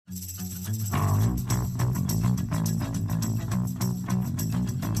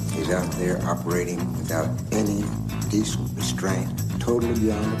out there operating without any decent restraint, totally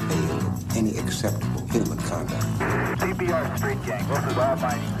beyond the pale of any acceptable human conduct. CPR street gang. This is all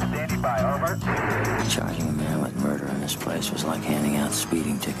mining. Standing by, over. Charging a man with murder in this place was like handing out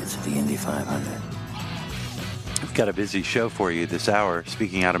speeding tickets at the Indy 500. We've got a busy show for you this hour.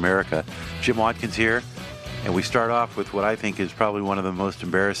 Speaking Out America, Jim Watkins here, and we start off with what I think is probably one of the most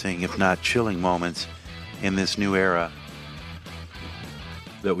embarrassing, if not chilling, moments in this new era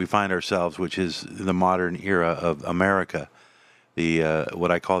that we find ourselves, which is the modern era of America, the what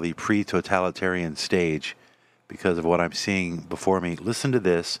I call the pre-totalitarian stage, because of what I'm seeing before me. Listen to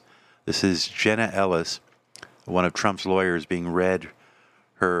this. This is Jenna Ellis, one of Trump's lawyers, being read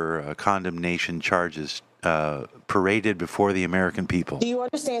her condemnation charges paraded before the American people. Do you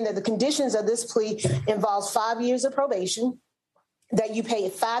understand that the conditions of this plea involves 5 years of probation, that you pay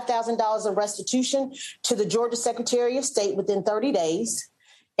 $5,000 of restitution to the Georgia Secretary of State within 30 days,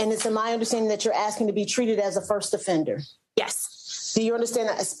 and it's in my understanding that you're asking to be treated as a first offender? Yes. Do you understand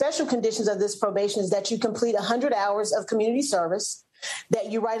that special conditions of this probation is that you complete 100 hours of community service,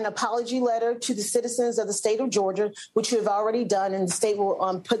 that you write an apology letter to the citizens of the state of Georgia, which you have already done, and the state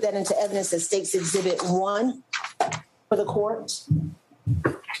will put that into evidence as State's Exhibit 1 for the court?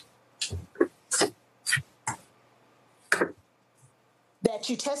 That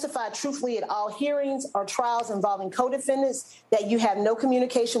you testify truthfully at all hearings or trials involving co-defendants, that you have no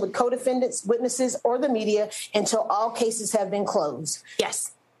communication with co-defendants, witnesses, or the media until all cases have been closed.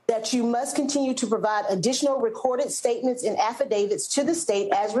 Yes. That you must continue to provide additional recorded statements and affidavits to the state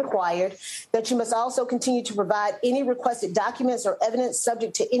as required, that you must also continue to provide any requested documents or evidence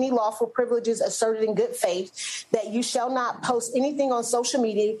subject to any lawful privileges asserted in good faith, that you shall not post anything on social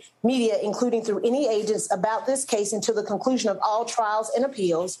media, including through any agents, about this case until the conclusion of all trials and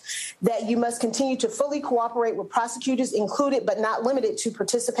appeals, that you must continue to fully cooperate with prosecutors, included but not limited to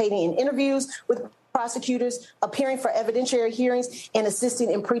participating in interviews with prosecutors, appearing for evidentiary hearings, and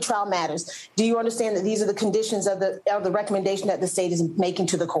assisting in pretrial matters. Do you understand that these are the conditions of the recommendation that the state is making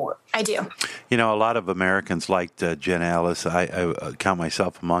to the court? I do. You know, a lot of Americans liked Jenna Ellis. I count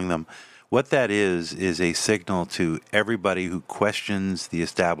myself among them. What that is a signal to everybody who questions the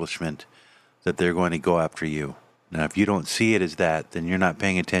establishment that they're going to go after you. Now, if you don't see it as that, then you're not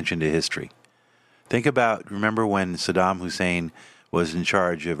paying attention to history. Remember when Saddam Hussein was in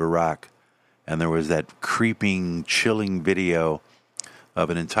charge of Iraq, and there was that creeping, chilling video of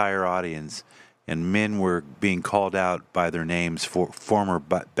an entire audience, and men were being called out by their names for former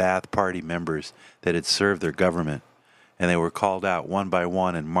Ba'ath Party members that had served their government. And they were called out one by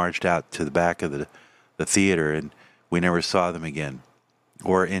one and marched out to the back of the theater, and we never saw them again.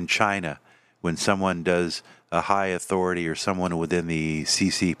 Or in China, when someone does a high authority or someone within the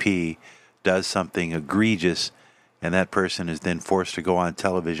CCP does something egregious, and that person is then forced to go on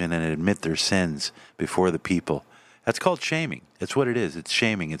television and admit their sins before the people. That's called shaming. That's what it is. It's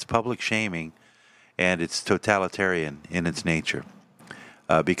shaming. It's public shaming, and it's totalitarian in its nature.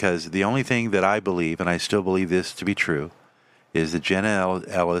 Because the only thing that I believe, and I still believe this to be true, is that Jenna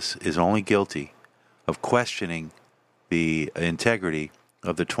Ellis is only guilty of questioning the integrity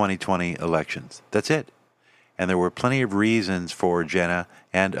of the 2020 elections. That's it. And there were plenty of reasons for Jenna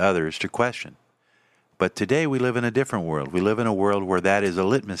and others to question. But today we live in a different world. We live in a world where that is a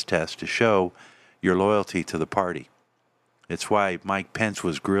litmus test to show your loyalty to the party. It's why Mike Pence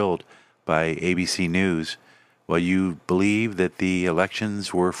was grilled by ABC News. Well, you believe that the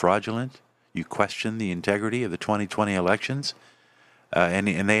elections were fraudulent? You question the integrity of the 2020 elections? And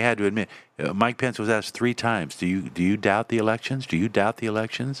they had to admit, Mike Pence was asked 3 times, do you doubt the elections? Do you doubt the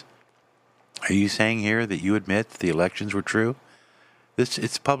elections? Are you saying here that you admit the elections were true?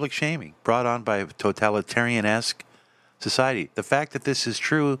 It's public shaming brought on by a totalitarian-esque society. The fact that this is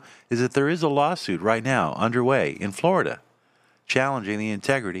true is that there is a lawsuit right now underway in Florida challenging the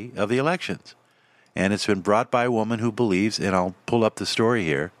integrity of the elections. And it's been brought by a woman who believes, and I'll pull up the story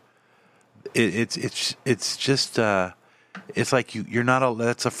here, it's just, it's like you're not,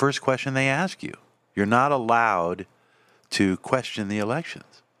 that's the first question they ask you. You're not allowed to question the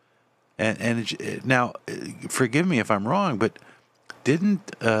elections. And now, forgive me if I'm wrong, but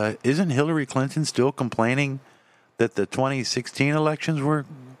isn't Hillary Clinton still complaining that the 2016 elections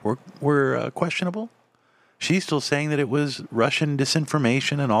were questionable? She's still saying that it was Russian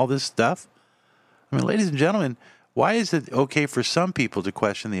disinformation and all this stuff. I mean, ladies and gentlemen, why is it okay for some people to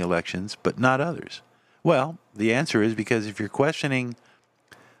question the elections but not others? Well, the answer is because if you're questioning,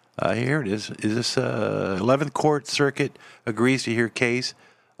 here it is this 11th Court Circuit agrees to hear case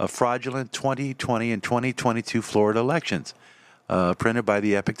of fraudulent 2020 and 2022 Florida elections. Printed by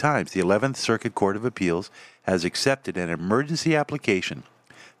the Epoch Times. The 11th Circuit Court of Appeals has accepted an emergency application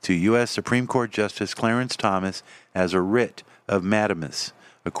to U.S. Supreme Court Justice Clarence Thomas as a writ of mandamus,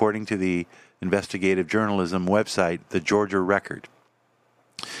 according to the investigative journalism website, The Georgia Record.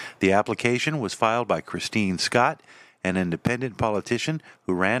 The application was filed by Christine Scott, an independent politician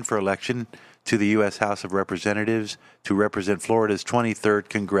who ran for election to the U.S. House of Representatives to represent Florida's 23rd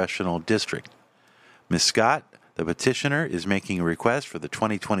Congressional District. Ms. Scott, the petitioner, is making a request for the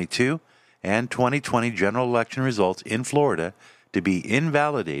 2022 and 2020 general election results in Florida to be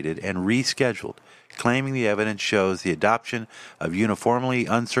invalidated and rescheduled, claiming the evidence shows the adoption of uniformly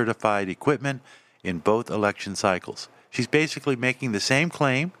uncertified equipment in both election cycles. She's basically making the same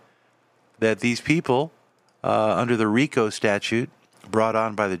claim that these people, under the RICO statute brought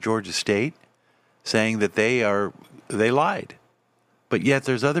on by the Georgia state, saying that they lied. But yet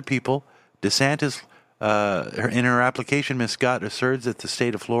there's other people. DeSantis, in her application, Ms. Scott asserts that the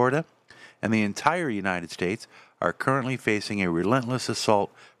state of Florida and the entire United States are currently facing a relentless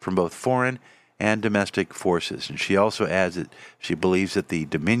assault from both foreign and domestic forces. And she also adds that she believes that the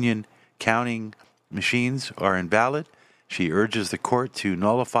Dominion counting machines are invalid. She urges the court to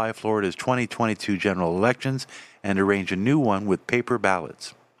nullify Florida's 2022 general elections and arrange a new one with paper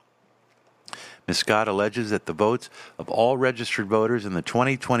ballots. Ms. Scott alleges that the votes of all registered voters in the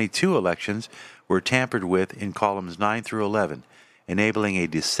 2022 elections were tampered with in columns 9 through 11, enabling a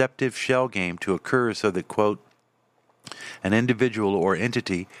deceptive shell game to occur so that, quote, an individual or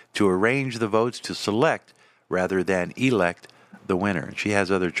entity to arrange the votes to select rather than elect the winner. And she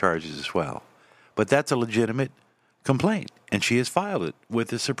has other charges as well. But that's a legitimate complaint, and she has filed it with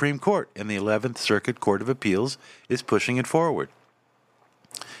the Supreme Court, and the 11th Circuit Court of Appeals is pushing it forward.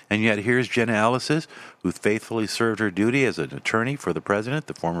 And yet here's Jenna Ellis, who faithfully served her duty as an attorney for the president,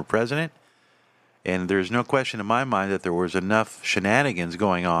 the former president, and there's no question in my mind that there was enough shenanigans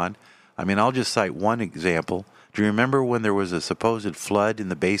going on. I mean, I'll just cite one example. Do you remember when there was a supposed flood in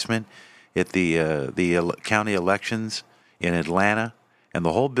the basement at the county elections in Atlanta, and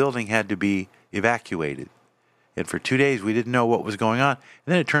the whole building had to be evacuated? And for 2 days, we didn't know what was going on.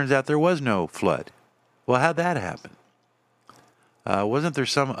 And then it turns out there was no flood. Well, how'd that happen? Wasn't there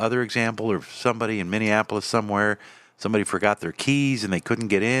some other example of somebody in Minneapolis somewhere, somebody forgot their keys and they couldn't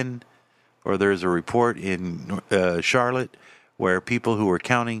get in? Or there's a report in Charlotte where people who were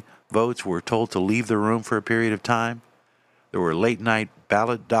counting votes were told to leave the room for a period of time. There were late-night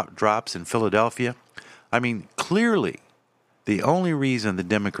ballot drops in Philadelphia. I mean, clearly, the only reason the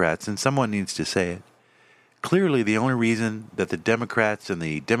Democrats, and someone needs to say it, clearly the only reason that the Democrats and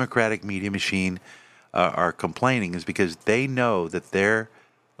the Democratic media machine are complaining is because they know that their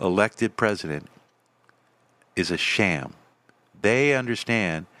elected president is a sham. They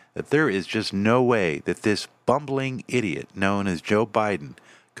understand that there is just no way that this bumbling idiot known as Joe Biden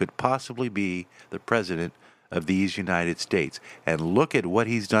could possibly be the president of these United States. And look at what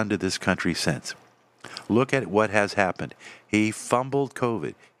he's done to this country since. Look at what has happened. He fumbled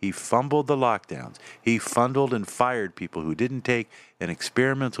COVID. He fumbled the lockdowns. He fumbled and fired people who didn't take an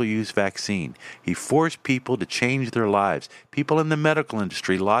experimental use vaccine. He forced people to change their lives. People in the medical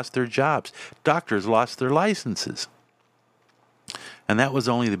industry lost their jobs. Doctors lost their licenses. And that was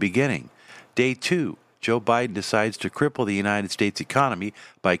only the beginning. Day 2, Joe Biden decides to cripple the United States economy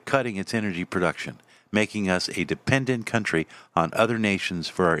by cutting its energy production, making us a dependent country on other nations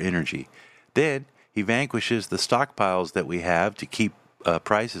for our energy. Then he vanquishes the stockpiles that we have to keep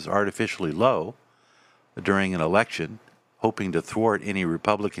prices artificially low during an election, hoping to thwart any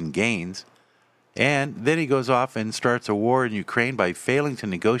Republican gains. And then he goes off and starts a war in Ukraine by failing to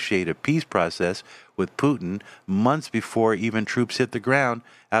negotiate a peace process with Putin months before even troops hit the ground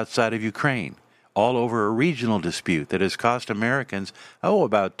outside of Ukraine, all over a regional dispute that has cost Americans,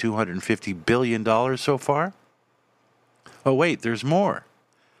 about $250 billion so far. Oh, wait, there's more.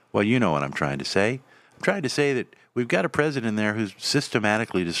 Well, you know what I'm trying to say. I'm trying to say that we've got a president there who's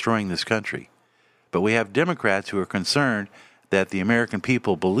systematically destroying this country. But we have Democrats who are concerned that the American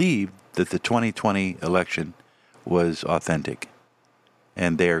people believe that the 2020 election was authentic.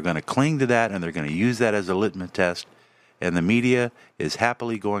 And they are going to cling to that, and they're going to use that as a litmus test. And the media is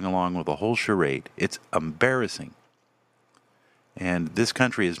happily going along with the whole charade. It's embarrassing. And this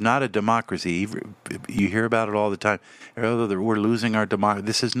country is not a democracy. You hear about it all the time. We're losing our democracy.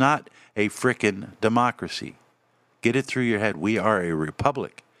 This is not a frickin' democracy. Get it through your head. We are a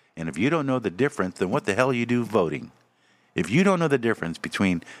republic. And if you don't know the difference, then what the hell you do voting? If you don't know the difference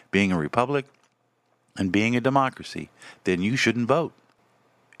between being a republic and being a democracy, then you shouldn't vote.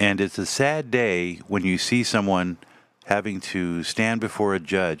 And it's a sad day when you see someone having to stand before a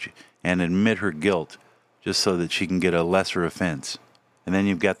judge and admit her guilt just so that she can get a lesser offense. And then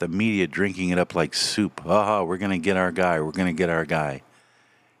you've got the media drinking it up like soup. We're going to get our guy. We're going to get our guy.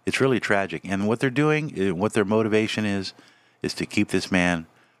 It's really tragic. And what they're doing, what their motivation is to keep this man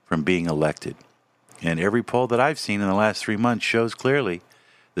from being elected. And every poll that I've seen in the last 3 months shows clearly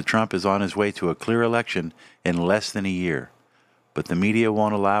that Trump is on his way to a clear election in less than a year. But the media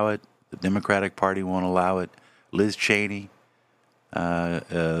won't allow it. The Democratic Party won't allow it. Liz Cheney,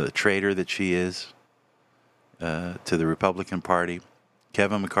 traitor that she is to the Republican Party,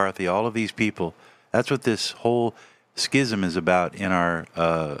 Kevin McCarthy, all of these people, that's what this whole schism is about in our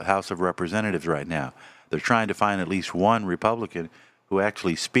House of Representatives right now. They're trying to find at least one Republican who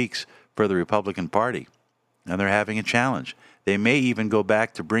actually speaks for the Republican Party, and they're having a challenge. They may even go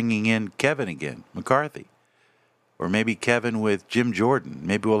back to bringing in Kevin again, McCarthy, or maybe Kevin with Jim Jordan.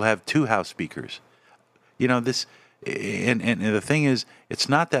 Maybe we'll have two House speakers. You know, this, and the thing is, it's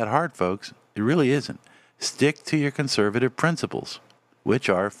not that hard, folks. It really isn't. Stick to your conservative principles, which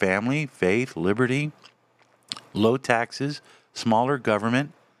are family, faith, liberty, low taxes, smaller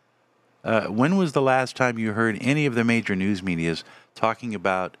government. When was the last time you heard any of the major news medias talking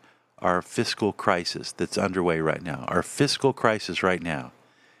about our fiscal crisis that's underway right now? Our fiscal crisis right now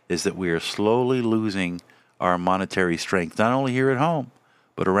is that we are slowly losing our monetary strength, not only here at home,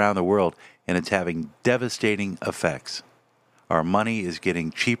 but around the world, and it's having devastating effects. Our money is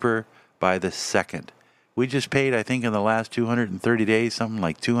getting cheaper by the second. We just paid, I think, in the last 230 days, something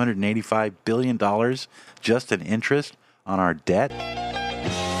like $285 billion just in interest on our debt.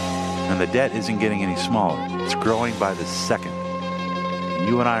 And the debt isn't getting any smaller. It's growing by the second. And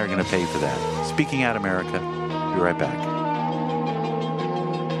you and I are going to pay for that. Speaking Out America, be right back.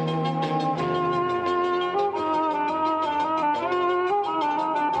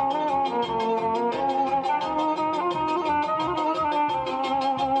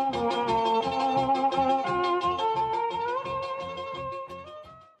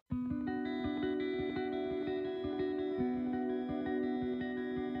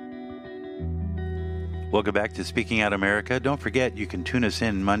 Welcome back to Speaking Out America. Don't forget, you can tune us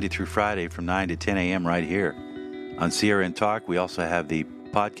in Monday through Friday from 9 to 10 a.m. right here on Sierra and Talk. We also have the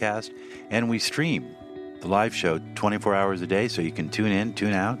podcast, and we stream the live show 24 hours a day, so you can tune in,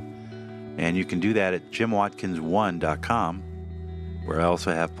 tune out, and you can do that at jimwatkins1.com, where I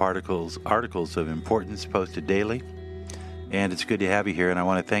also have articles of importance posted daily. And it's good to have you here, and I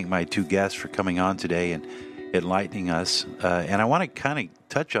want to thank my two guests for coming on today and enlightening us. And I want to kind of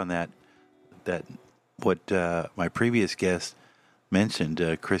touch on that what my previous guest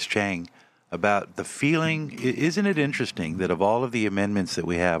mentioned, Chris Chang, about the feeling. Isn't it interesting that of all of the amendments that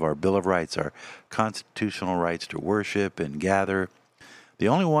we have, our Bill of Rights, our constitutional rights to worship and gather, the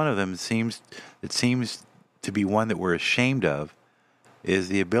only one of them seems to be one that we're ashamed of is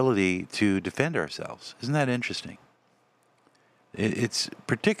the ability to defend ourselves. Isn't that interesting? It's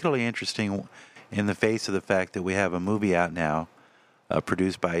particularly interesting in the face of the fact that we have a movie out now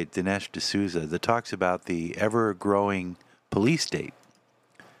produced by Dinesh D'Souza that talks about the ever-growing police state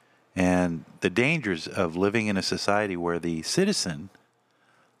and the dangers of living in a society where the citizen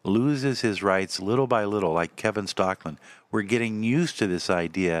loses his rights little by little, like Kevin Stockland. We're getting used to this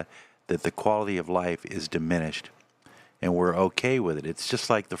idea that the quality of life is diminished, and we're okay with it. It's just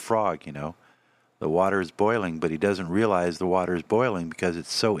like the frog, you know. The water is boiling, but he doesn't realize the water is boiling because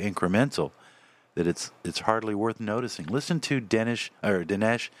it's so incremental that it's hardly worth noticing. Listen to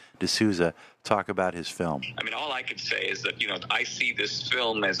Dinesh D'Souza talk about his film. I mean, all I could say is that, I see this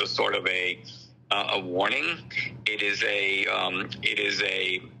film as a sort of a warning. It is a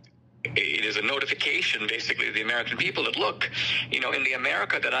notification, basically, to the American people that, look, in the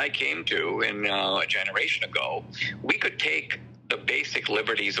America that I came to a generation ago, we could take the basic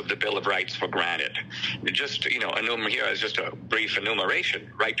liberties of the Bill of Rights for granted. Just, here is just a brief enumeration: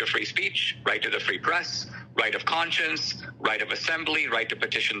 right to free speech, right to the free press, right of conscience, right of assembly, right to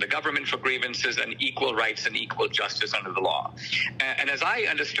petition the government for grievances, and equal rights and equal justice under the law. And as I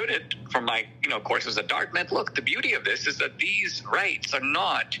understood it from my, courses at Dartmouth, look, the beauty of this is that these rights are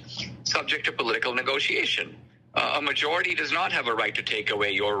not subject to political negotiation. A majority does not have a right to take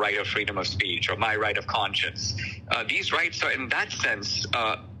away your right of freedom of speech or my right of conscience. These rights are, in that sense,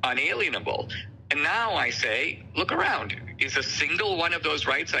 unalienable. And now I say, look around. Is a single one of those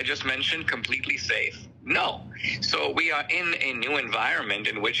rights I just mentioned completely safe? No. So we are in a new environment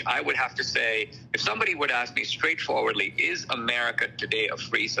in which I would have to say, if somebody would ask me straightforwardly, is America today a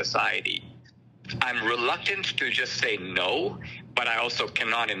free society? I'm reluctant to just say no, but I also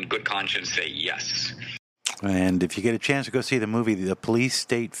cannot in good conscience say yes. And if you get a chance to go see the movie, the Police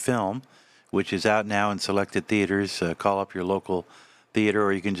State Film, which is out now in selected theaters, call up your local theater,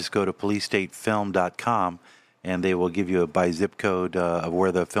 or you can just go to policestatefilm.com, and they will give you a by zip code of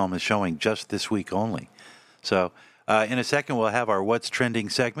where the film is showing just this week only. So In a second, we'll have our What's Trending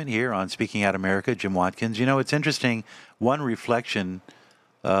segment here on Speaking Out America, Jim Watkins. You know, it's interesting, one reflection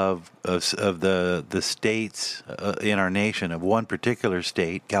of the states in our nation, of one particular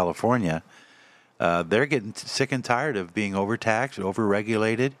state, California. They're getting sick and tired of being overtaxed,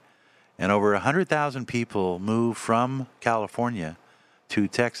 overregulated, and over 100,000 people moved from California to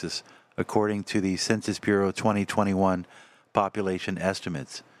Texas, according to the Census Bureau 2021 population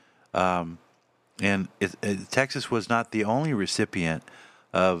estimates. And Texas was not the only recipient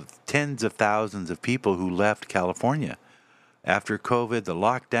of tens of thousands of people who left California after COVID, the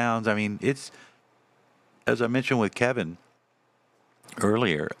lockdowns. I mean, it's, as I mentioned with Kevin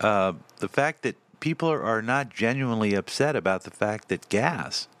earlier, the fact that people are not genuinely upset about the fact that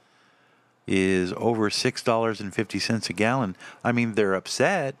gas is over $6.50 a gallon. I mean, they're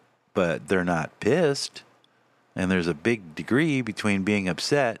upset, but they're not pissed. And there's a big degree between being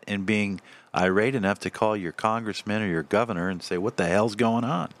upset and being irate enough to call your congressman or your governor and say, what the hell's going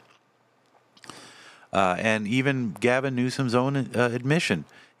on? And even Gavin Newsom's own admission,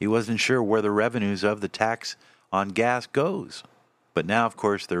 he wasn't sure where the revenues of the tax on gas goes. But now, of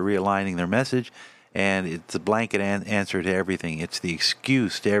course, they're realigning their message, and it's a blanket answer to everything. It's the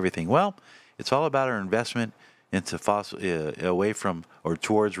excuse to everything. Well, it's all about our investment into fossil, away from or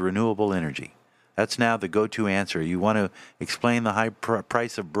towards renewable energy. That's now the go-to answer. You want to explain the high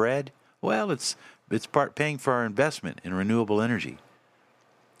price of bread? Well, it's part paying for our investment in renewable energy.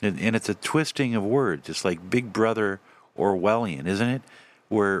 And it's a twisting of words, just like Big Brother Orwellian, isn't it?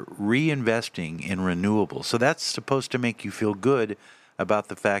 We're reinvesting in renewables. So that's supposed to make you feel good about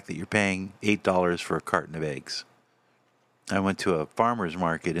the fact that you're paying $8 for a carton of eggs. I went to a farmer's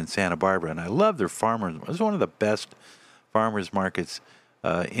market in Santa Barbara, and I love their farmers. It was one of the best farmers markets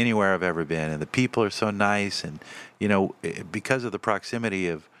anywhere I've ever been. And the people are so nice. And, you know, because of the proximity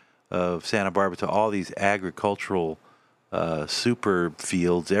of Santa Barbara to all these agricultural super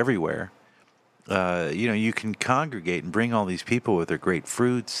fields everywhere, you know, you can congregate and bring all these people with their great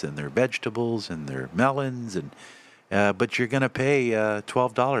fruits and their vegetables and their melons, and but you're going to pay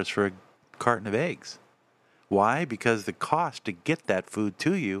 $12 for a carton of eggs. Why? Because the cost to get that food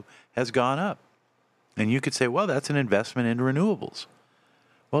to you has gone up. And you could say, well, that's an investment into renewables.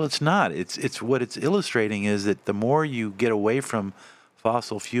 Well, it's not. It's what it's illustrating is that the more you get away from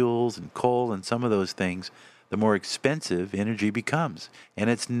fossil fuels and coal and some of those things, the more expensive energy becomes. And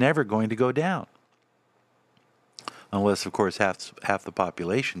it's never going to go down. Unless, of course, half the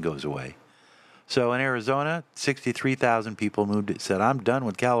population goes away. So in Arizona, 63,000 people said, I'm done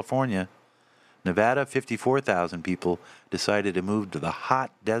with California. Nevada, 54,000 people decided to move to the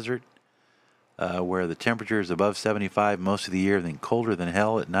hot desert where the temperature is above 75 most of the year, then colder than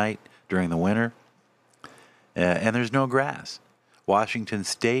hell at night during the winter. And there's no grass. Washington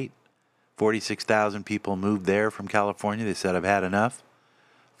State, 46,000 people moved there from California. They said, I've had enough.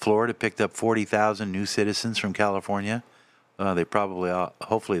 Florida picked up 40,000 new citizens from California. They probably,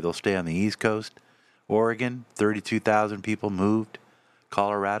 hopefully they'll stay on the East Coast. Oregon, 32,000 people moved.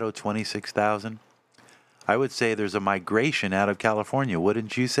 Colorado, 26,000. I would say there's a migration out of California.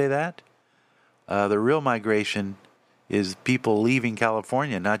 Wouldn't you say that? The real migration is people leaving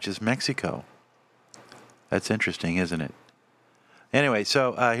California, not just Mexico. That's interesting, isn't it? Anyway,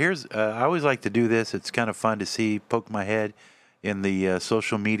 so here's, I always like to do this. It's kind of fun to see, poke my head in the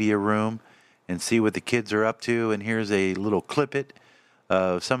social media room and see what the kids are up to. And here's a little clippet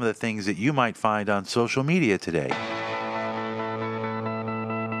of some of the things that you might find on social media today.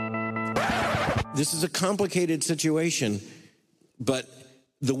 This is a complicated situation, but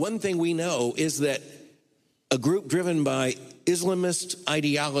the one thing we know is that a group driven by Islamist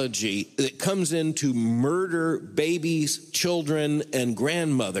ideology that comes in to murder babies, children, and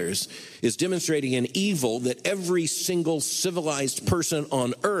grandmothers is demonstrating an evil that every single civilized person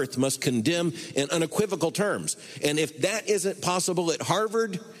on earth must condemn in unequivocal terms. And if that isn't possible at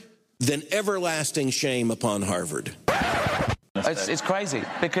Harvard, then everlasting shame upon Harvard. It's crazy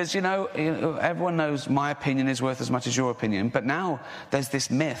because, you know, everyone knows my opinion is worth as much as your opinion, but now there's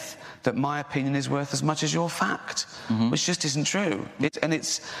this myth that my opinion is worth as much as your fact, which just isn't true. And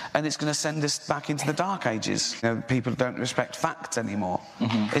it's going to send us back into the dark ages. You know, people don't respect facts anymore.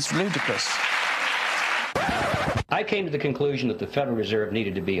 It's ludicrous. I came to the conclusion that the Federal Reserve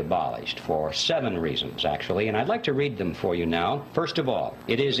needed to be abolished for 7 reasons, actually, and I'd like to read them for you now. First of all,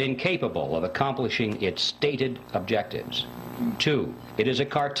 it is incapable of accomplishing its stated objectives. 2, it is a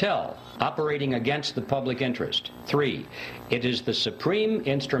cartel operating against the public interest. 3, it is the supreme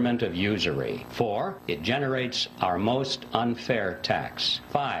instrument of usury. 4, it generates our most unfair tax.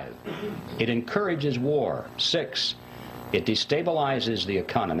 5, it encourages war. 6, it destabilizes the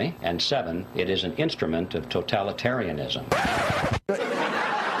economy, and 7, it is an instrument of totalitarianism.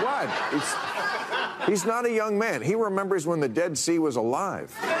 What? He's not a young man. He remembers when the Dead Sea was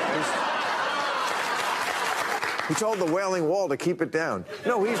alive. He told the Wailing Wall to keep it down.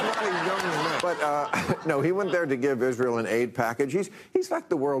 No, he's not a young man. But, no, he went there to give Israel an aid package. He's like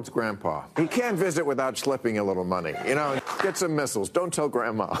the world's grandpa. He can't visit without slipping a little money. You know, get some missiles. Don't tell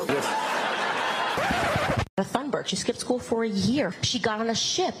Grandma. Thunberg. She skipped school for a year. She got on a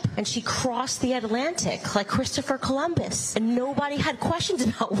ship and she crossed the Atlantic like Christopher Columbus. And nobody had questions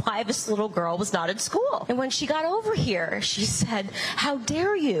about why this little girl was not in school. And when she got over here, she said, "How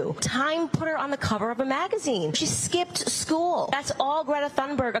dare you?" Time put her on the cover of a magazine. She skipped school. That's all Greta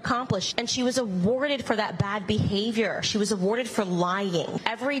Thunberg accomplished. And she was awarded for that bad behavior. She was awarded for lying.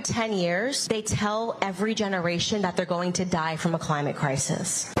 Every 10 years, they tell every generation that they're going to die from a climate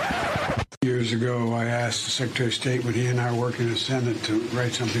crisis. Years ago, I asked the Secretary of State when he and I were working in the Senate to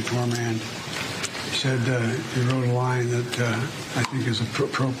write something for him, and he said he wrote a line that I think is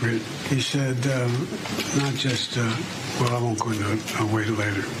appropriate. He said, not just, well, I won't go into it. I'll wait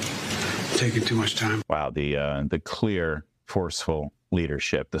later. Taking too much time. Wow, the clear, forceful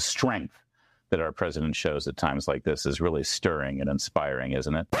leadership, the strength that our president shows at times like this is really stirring and inspiring,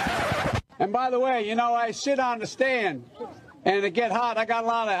 isn't it? And by the way, you know, I sit on the stand. And it get hot. I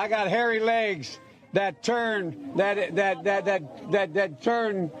got hairy legs that turn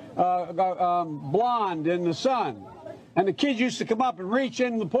blonde in the sun. And the kids used to come up and reach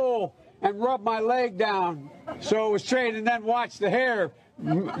in the pool and rub my leg down so it was straight, and then watch the hair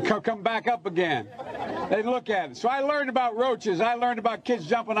come back up again. They'd look at it. So I learned about roaches. I learned about kids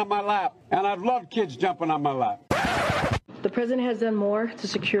jumping on my lap, and I've loved kids jumping on my lap. The president has done more to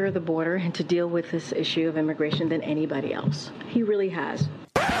secure the border and to deal with this issue of immigration than anybody else. He really has.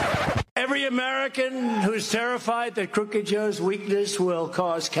 Every American who's terrified that Crooked Joe's weakness will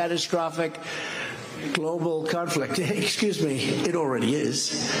cause catastrophic global conflict. Excuse me, it already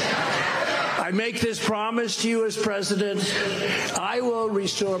is. I make this promise to you as president. I will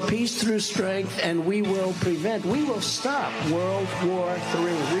restore peace through strength, and we will stop World War III.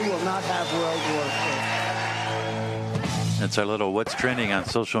 We will not have World War III. That's our little what's trending on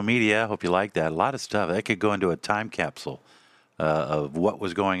social media. I hope you like that. A lot of stuff. That could go into a time capsule of what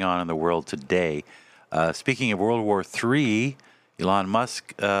was going on in the world today. Speaking of World War III, Elon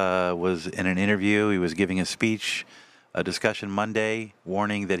Musk was in an interview. He was giving a speech, a discussion Monday,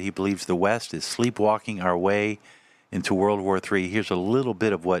 warning that he believes the West is sleepwalking our way into World War III. Here's a little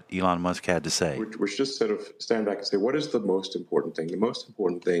bit of what Elon Musk had to say. We should just sort of stand back and say, what is the most important thing? The most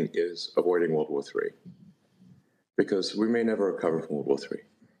important thing is avoiding World War III. Because we may never recover from World War III.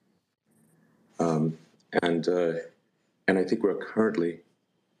 And I think we're currently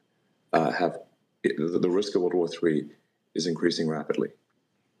the risk of World War III is increasing rapidly.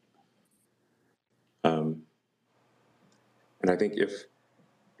 And I think if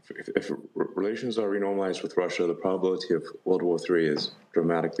relations are renormalized with Russia, the probability of World War III is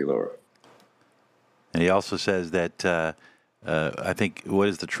dramatically lower. And he also says that I think, what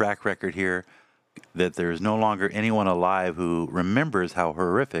is the track record here? That there is no longer anyone alive who remembers how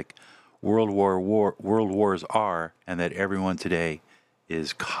horrific world wars are, and that everyone today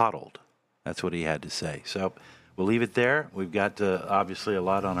is coddled. That's what he had to say. So we'll leave it there. We've got obviously a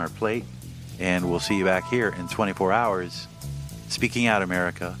lot on our plate, and we'll see you back here in 24 hours. Speaking out,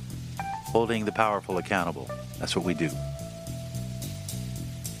 America, holding the powerful accountable. That's what we do.